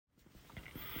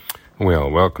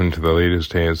Well, welcome to the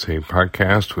latest ASA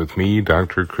podcast with me,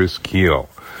 Dr. Chris Keel.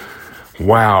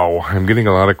 Wow, I'm getting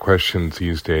a lot of questions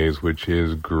these days, which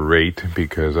is great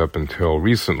because up until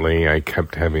recently, I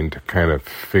kept having to kind of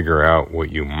figure out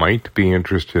what you might be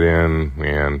interested in,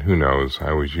 and who knows,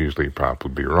 I was usually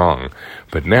probably wrong.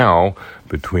 But now,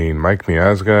 between Mike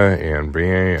Miazga and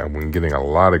Brie, I'm getting a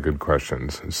lot of good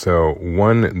questions. So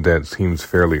one that seems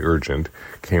fairly urgent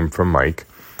came from Mike.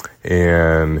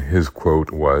 And his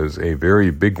quote was, "A very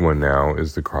big one now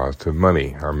is the cost of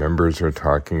money. Our members are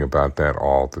talking about that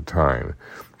all the time."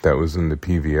 That was in the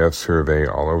PVF survey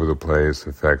all over the place,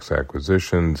 affects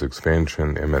acquisitions,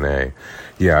 expansion, M&A.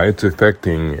 Yeah, it's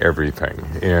affecting everything.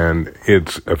 And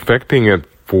it's affecting it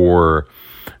for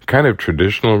kind of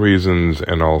traditional reasons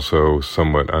and also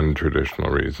somewhat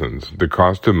untraditional reasons. The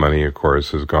cost of money, of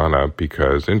course, has gone up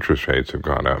because interest rates have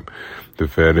gone up. The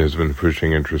Fed has been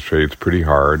pushing interest rates pretty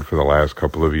hard for the last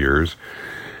couple of years.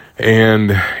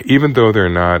 And even though they're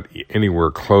not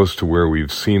anywhere close to where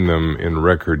we've seen them in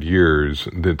record years,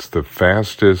 it's the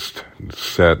fastest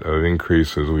set of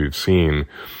increases we've seen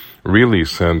really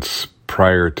since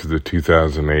prior to the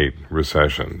 2008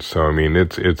 recession. So, I mean,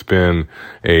 it's been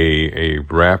a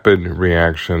rapid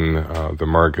reaction. The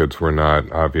markets were not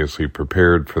obviously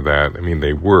prepared for that. I mean,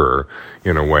 they were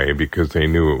in a way because they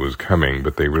knew it was coming,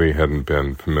 but they really hadn't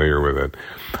been familiar with it.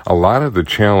 A lot of the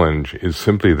challenge is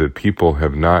simply that people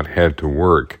have not had to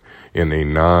work in a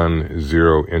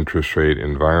non-zero interest rate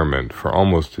environment for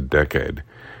almost a decade.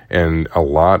 And a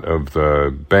lot of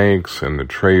the banks and the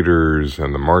traders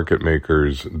and the market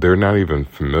makers, they're not even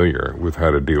familiar with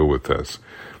how to deal with this.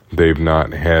 They've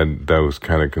not had those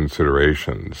kind of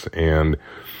considerations. And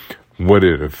what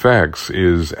it affects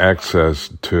is access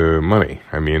to money.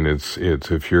 I mean, it's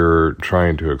if you're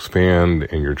trying to expand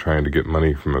and you're trying to get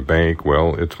money from a bank,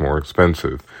 well, it's more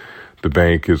expensive. The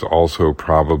bank is also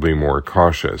probably more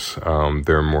cautious.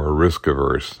 They're more risk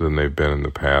averse than they've been in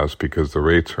the past because the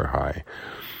rates are high.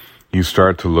 You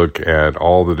start to look at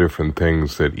all the different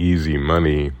things that easy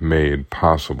money made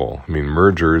possible. I mean,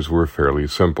 mergers were fairly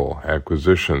simple.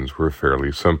 Acquisitions were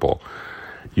fairly simple.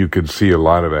 You could see a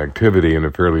lot of activity in a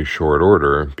fairly short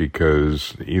order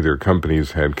because either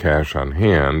companies had cash on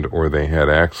hand or they had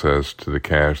access to the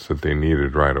cash that they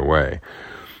needed right away.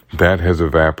 That has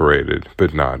evaporated,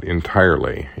 but not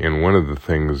entirely. And one of the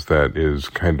things that is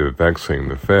kind of vexing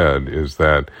the Fed is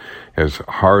that as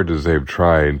hard as they've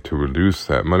tried to reduce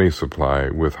that money supply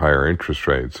with higher interest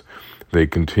rates, they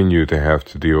continue to have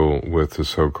to deal with the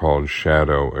so-called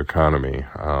shadow economy.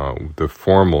 The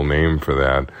formal name for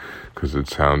that, because it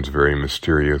sounds very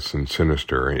mysterious and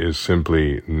sinister, is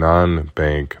simply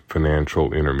non-bank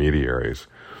financial intermediaries.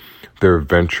 There are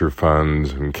venture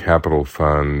funds and capital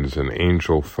funds and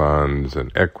angel funds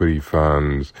and equity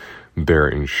funds. There are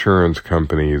insurance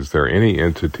companies. There are any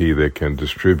entity that can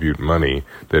distribute money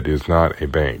that is not a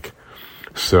bank.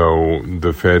 So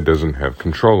the Fed doesn't have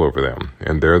control over them.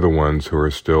 And they're the ones who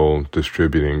are still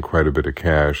distributing quite a bit of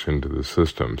cash into the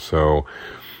system. So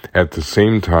at the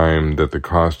same time that the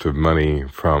cost of money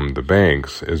from the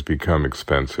banks has become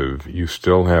expensive, you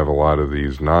still have a lot of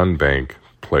these non-bank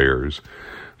players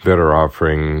that are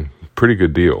offering pretty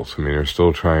good deals. I mean, they're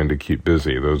still trying to keep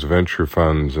busy. Those venture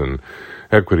funds and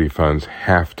equity funds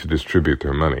have to distribute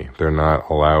their money. They're not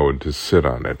allowed to sit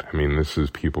on it. I mean, this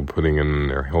is people putting it in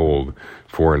their hold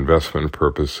for investment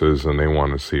purposes, and they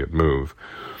want to see it move.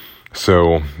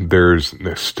 So there's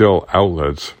still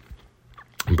outlets,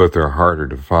 but they're harder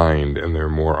to find, and they're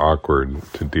more awkward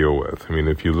to deal with. I mean,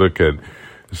 if you look at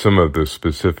some of the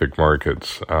specific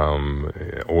markets,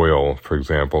 oil, for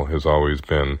example, has always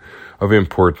been of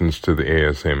importance to the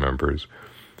ASA members.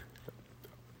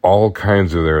 All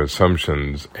kinds of their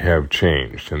assumptions have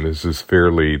changed, and this is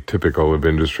fairly typical of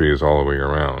industries all the way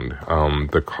around.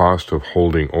 The cost of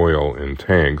holding oil in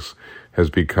tanks has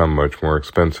become much more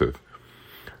expensive.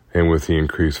 And with the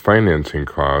increased financing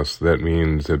costs, that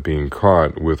means that being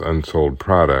caught with unsold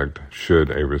product, should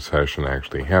a recession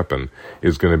actually happen,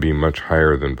 is going to be much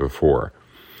higher than before.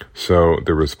 So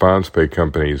the response by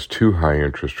companies to high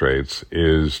interest rates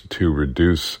is to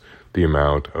reduce the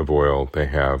amount of oil they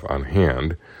have on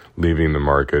hand, leaving the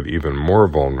market even more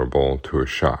vulnerable to a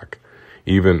shock.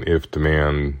 Even if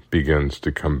demand begins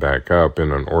to come back up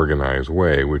in an organized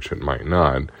way, which it might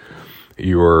not,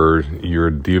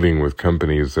 you're dealing with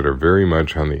companies that are very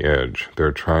much on the edge.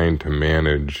 They're trying to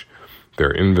manage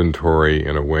their inventory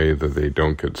in a way that they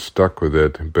don't get stuck with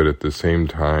it, but at the same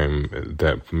time,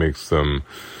 that makes them,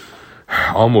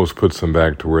 almost puts them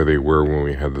back to where they were when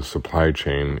we had the supply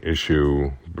chain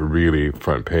issue really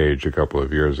front page a couple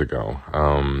of years ago.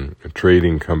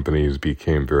 Trading companies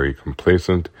became very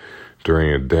complacent,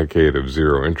 during a decade of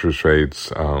zero interest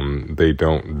rates. They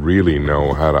don't really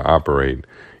know how to operate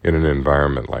in an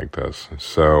environment like this.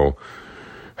 So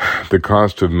the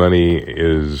cost of money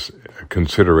is a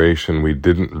consideration we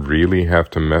didn't really have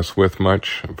to mess with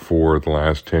much for the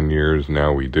last 10 years.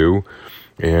 Now we do.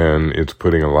 And it's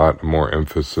putting a lot more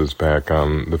emphasis back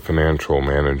on the financial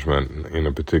management in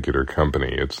a particular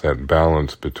company. It's that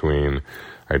balance between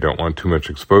I don't want too much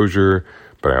exposure,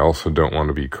 but I also don't want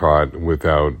to be caught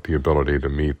without the ability to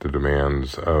meet the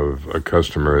demands of a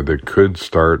customer that could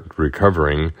start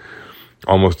recovering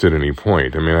almost at any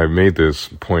point. I mean, I've made this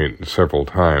point several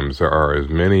times. There are as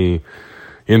many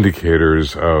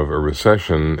indicators of a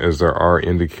recession as there are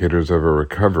indicators of a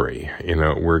recovery. You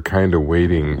know, we're kind of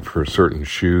waiting for certain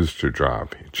shoes to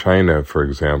drop. China, for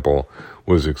example,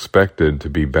 was expected to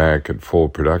be back at full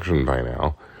production by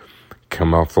now,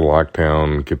 come off the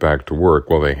lockdown, get back to work.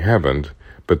 Well, they haven't,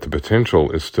 but the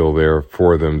potential is still there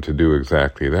for them to do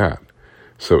exactly that.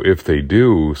 So if they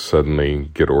do suddenly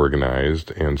get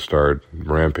organized and start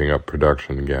ramping up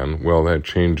production again, well, that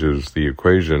changes the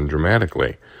equation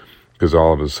dramatically. Because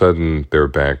all of a sudden, they're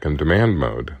back in demand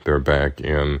mode. They're back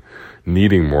in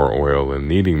needing more oil and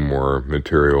needing more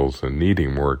materials and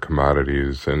needing more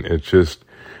commodities. And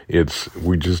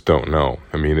we just don't know.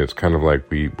 I mean, it's kind of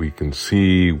like we can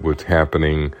see what's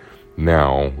happening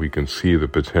now. We can see the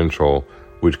potential,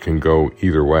 which can go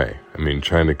either way. I mean,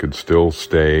 China could still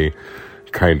stay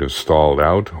kind of stalled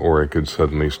out, or it could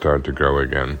suddenly start to grow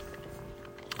again.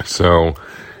 So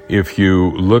if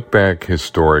you look back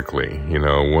historically, you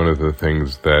know, one of the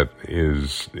things that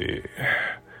is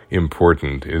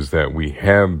important is that we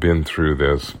have been through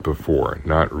this before.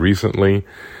 Not recently,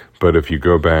 but if you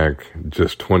go back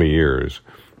just 20 years,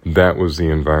 that was the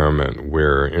environment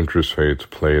where interest rates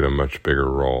played a much bigger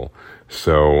role.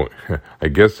 So I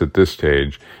guess at this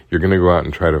stage, you're going to go out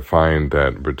and try to find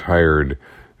that retired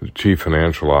chief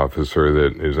financial officer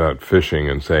that is out fishing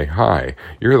and say, hi,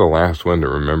 you're the last one to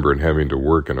remember having to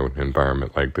work in an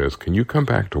environment like this. Can you come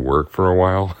back to work for a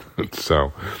while?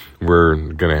 So we're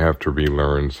going to have to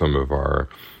relearn some of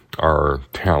our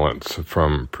talents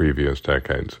from previous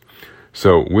decades.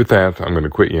 So with that, I'm going to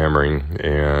quit yammering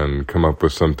and come up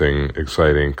with something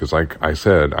exciting because, like I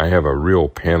said, I have a real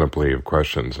panoply of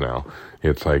questions now.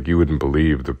 It's like you wouldn't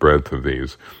believe the breadth of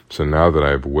these. So now that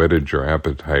I've whetted your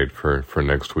appetite for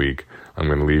next week, I'm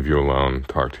going to leave you alone.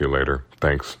 Talk to you later.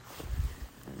 Thanks.